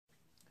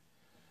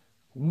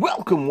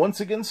Welcome once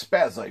again,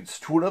 Spazites,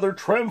 to another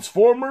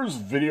Transformers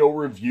video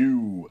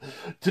review.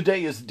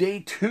 Today is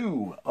day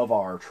 2 of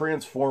our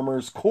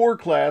Transformers Core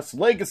Class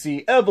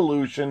Legacy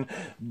Evolution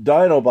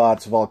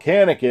Dinobots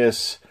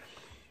Volcanicus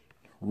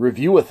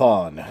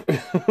Reviewathon.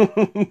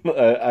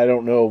 I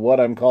don't know what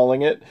I'm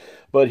calling it,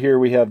 but here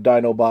we have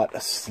Dinobot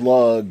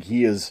Slug.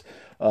 He is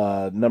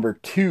number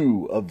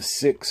 2 of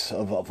 6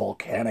 of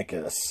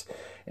Volcanicus,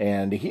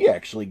 and he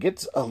actually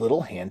gets a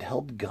little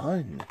handheld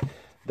gun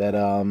that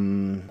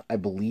I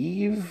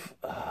believe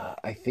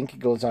I think it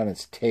goes on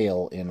its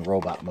tail in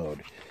robot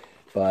mode.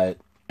 But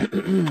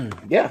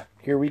yeah,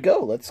 here we go.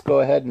 Let's go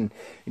ahead and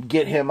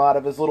get him out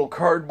of his little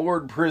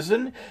cardboard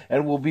prison,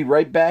 and we'll be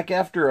right back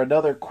after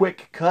another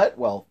quick cut.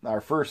 Well,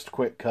 our first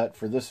quick cut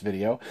for this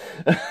video.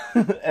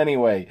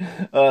 Anyway,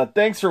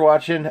 thanks for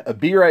watching.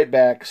 Be right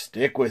back.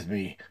 Stick with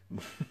me.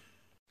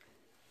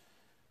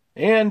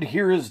 And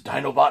here is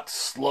Dinobot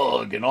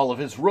Slug in all of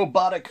his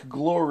robotic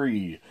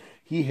glory.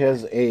 He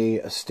has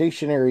a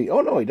stationary...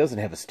 Oh, no, he doesn't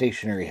have a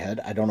stationary head.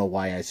 I don't know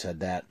why I said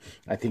that.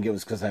 I think it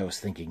was because I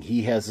was thinking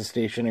he has a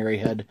stationary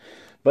head.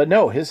 But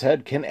no, his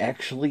head can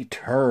actually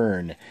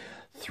turn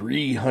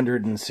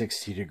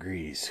 360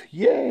 degrees.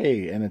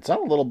 Yay! And it's on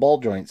a little ball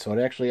joint, so it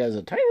actually has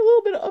a tiny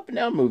little bit of up and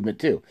down movement,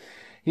 too.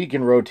 He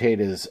can rotate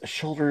his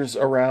shoulders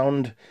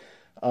around,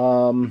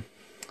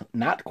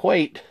 not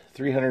quite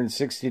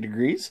 360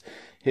 degrees.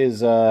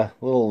 His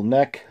little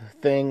neck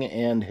thing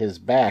and his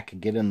back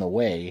get in the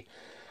way,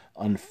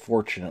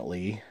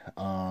 unfortunately.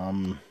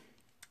 Yeah,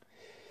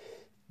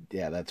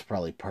 that's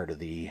probably part of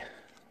the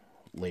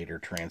later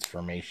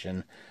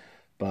transformation.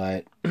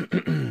 But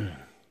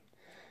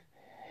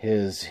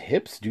his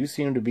hips do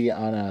seem to be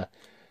on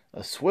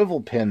a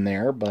swivel pin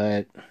there,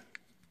 but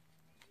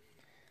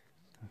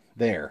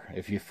there.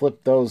 If you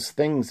flip those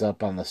things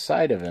up on the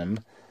side of him,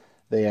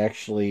 they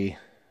actually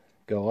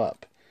go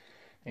up.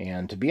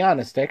 And to be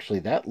honest, actually,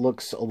 that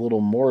looks a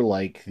little more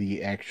like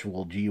the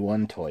actual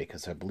G1 toy,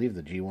 because I believe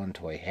the G1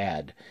 toy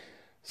had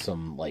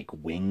some, like,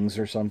 wings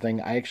or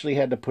something. I actually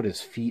had to put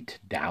his feet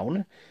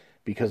down,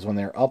 because when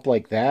they're up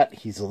like that,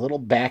 he's a little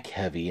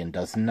back-heavy and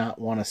does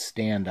not want to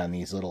stand on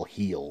these little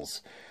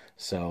heels.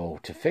 So,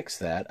 to fix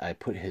that, I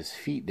put his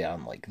feet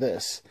down like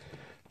this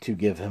to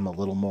give him a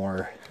little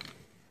more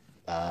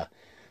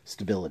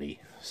stability.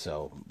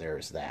 So,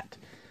 there's that.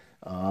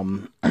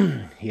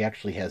 He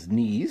actually has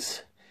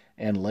knees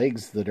and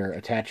legs that are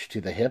attached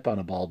to the hip on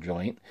a ball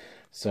joint,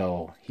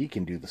 so he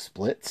can do the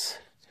splits.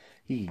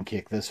 He can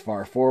kick this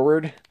far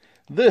forward,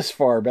 this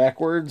far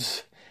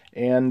backwards,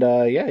 and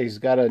yeah, he's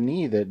got a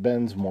knee that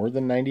bends more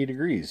than 90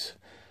 degrees,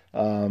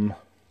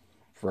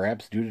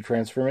 perhaps due to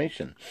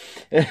transformation.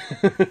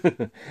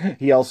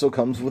 He also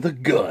comes with a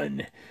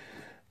gun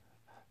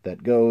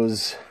that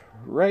goes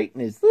right in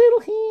his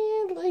little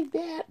hand like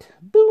that.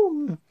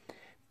 Boom!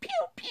 Pew,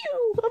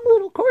 pew! I'm a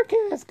little core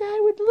class guy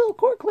with a little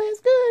core class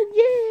gun.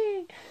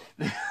 Yay!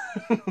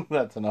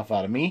 That's enough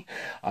out of me.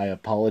 I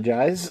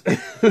apologize.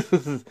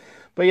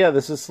 But yeah,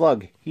 this is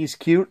Slug. He's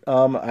cute.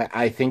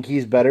 I think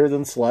he's better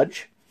than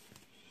Sludge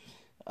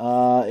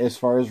as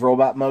far as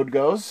robot mode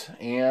goes.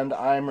 And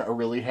I'm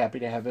really happy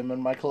to have him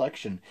in my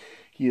collection.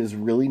 He is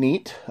really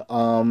neat.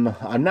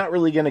 I'm not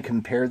really going to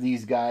compare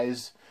these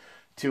guys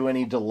to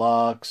any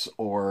Deluxe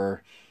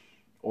or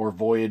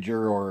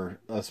Voyager, or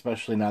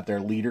especially not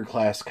their leader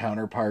class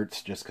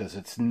counterparts, just because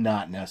it's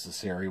not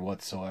necessary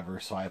whatsoever.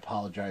 So I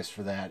apologize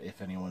for that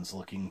if anyone's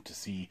looking to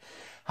see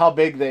how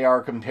big they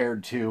are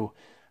compared to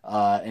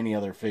any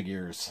other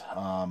figures.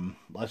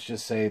 Let's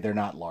just say they're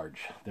not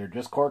large. They're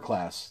just core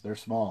class. They're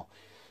small.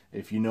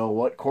 If you know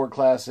what core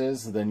class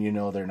is, then you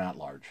know they're not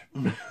large.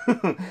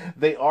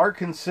 They are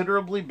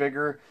considerably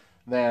bigger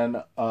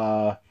than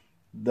the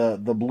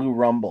Blue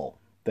Rumble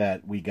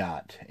that we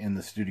got in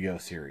the Studio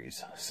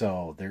series.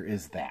 So there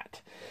is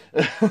that.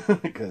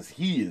 Because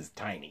he is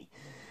tiny.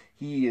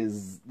 He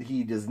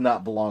does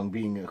not belong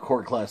being a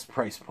core class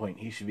price point.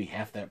 He should be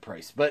half that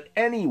price. But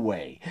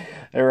anyway,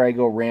 there I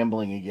go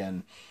rambling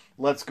again.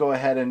 Let's go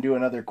ahead and do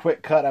another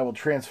quick cut. I will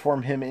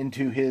transform him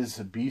into his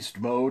beast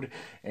mode,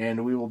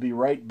 and we will be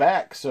right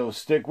back. So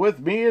stick with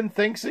me, and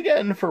thanks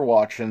again for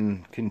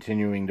watching,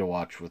 continuing to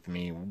watch with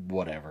me,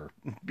 whatever.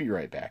 Be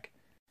right back.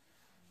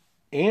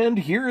 And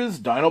here is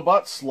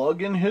Dinobot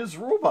Slug in his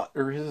robot,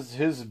 or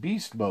his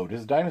beast mode,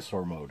 his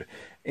dinosaur mode.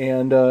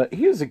 And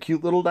he is a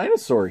cute little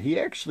dinosaur. He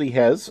actually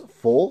has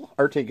full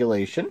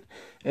articulation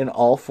in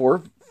all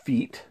 4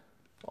 feet,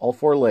 all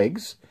 4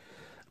 legs.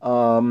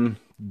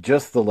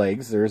 Just the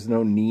legs. There's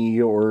no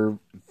knee or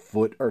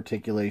foot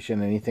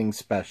articulation, anything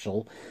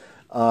special.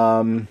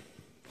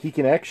 He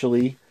can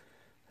actually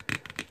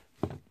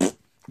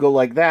go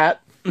like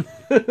that.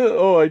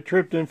 Oh, I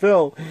tripped and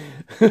fell.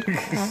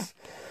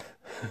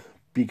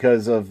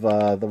 Because of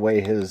the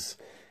way his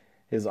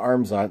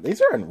arms are. These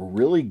are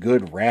really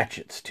good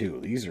ratchets, too.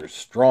 These are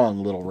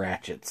strong little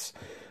ratchets.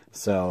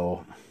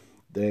 So,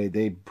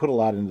 they put a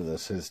lot into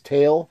this. His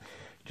tail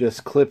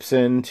just clips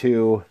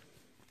into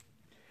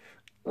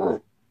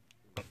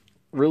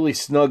really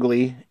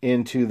snugly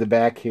into the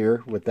back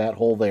here with that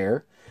hole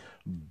there.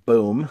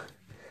 Boom.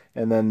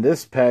 And then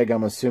this peg,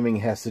 I'm assuming,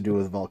 has to do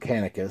with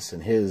Volcanicus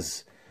and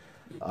his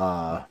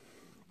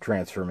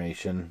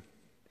transformation.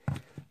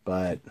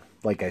 But,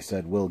 like I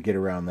said, we'll get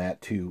around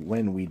that too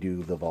when we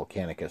do the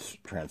Volcanicus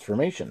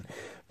transformation.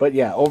 But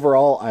yeah,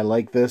 overall, I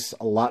like this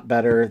a lot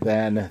better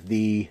than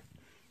the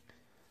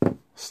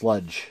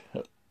Sludge.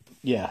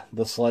 Yeah,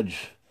 the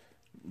Sludge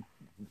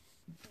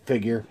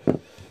figure.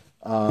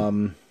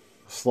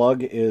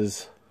 Slug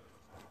is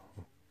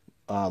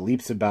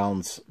leaps and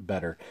bounds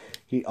better.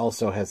 He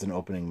also has an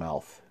opening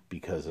mouth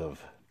because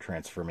of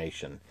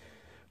transformation,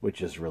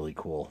 which is really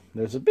cool.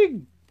 There's a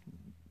big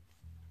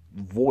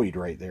void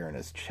right there in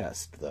his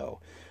chest, though,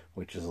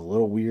 which is a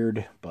little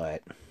weird,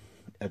 but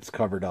it's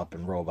covered up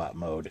in robot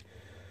mode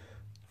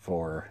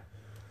for,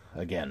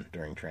 again,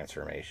 during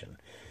transformation.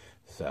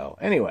 So,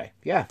 anyway,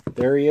 yeah,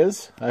 there he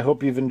is. I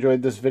hope you've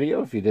enjoyed this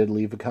video. If you did,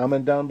 leave a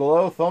comment down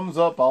below, thumbs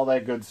up, all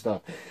that good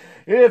stuff.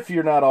 If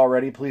you're not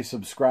already, please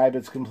subscribe.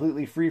 It's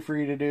completely free for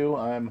you to do.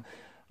 I'm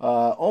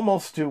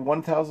almost to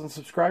 1,000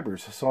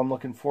 subscribers, so I'm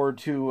looking forward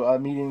to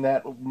meeting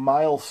that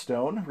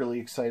milestone. Really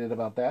excited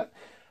about that.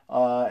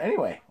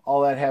 Anyway,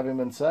 all that having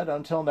been said,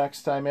 until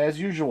next time, as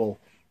usual,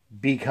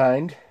 be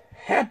kind,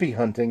 happy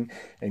hunting,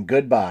 and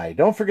goodbye.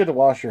 Don't forget to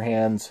wash your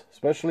hands,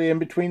 especially in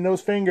between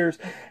those fingers.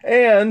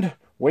 And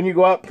when you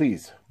go out,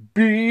 please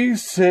be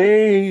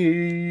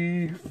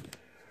safe.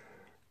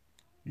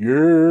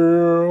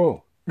 Yeah.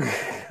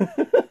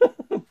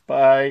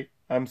 Bye.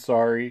 I'm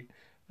sorry.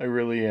 I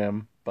really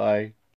am. Bye.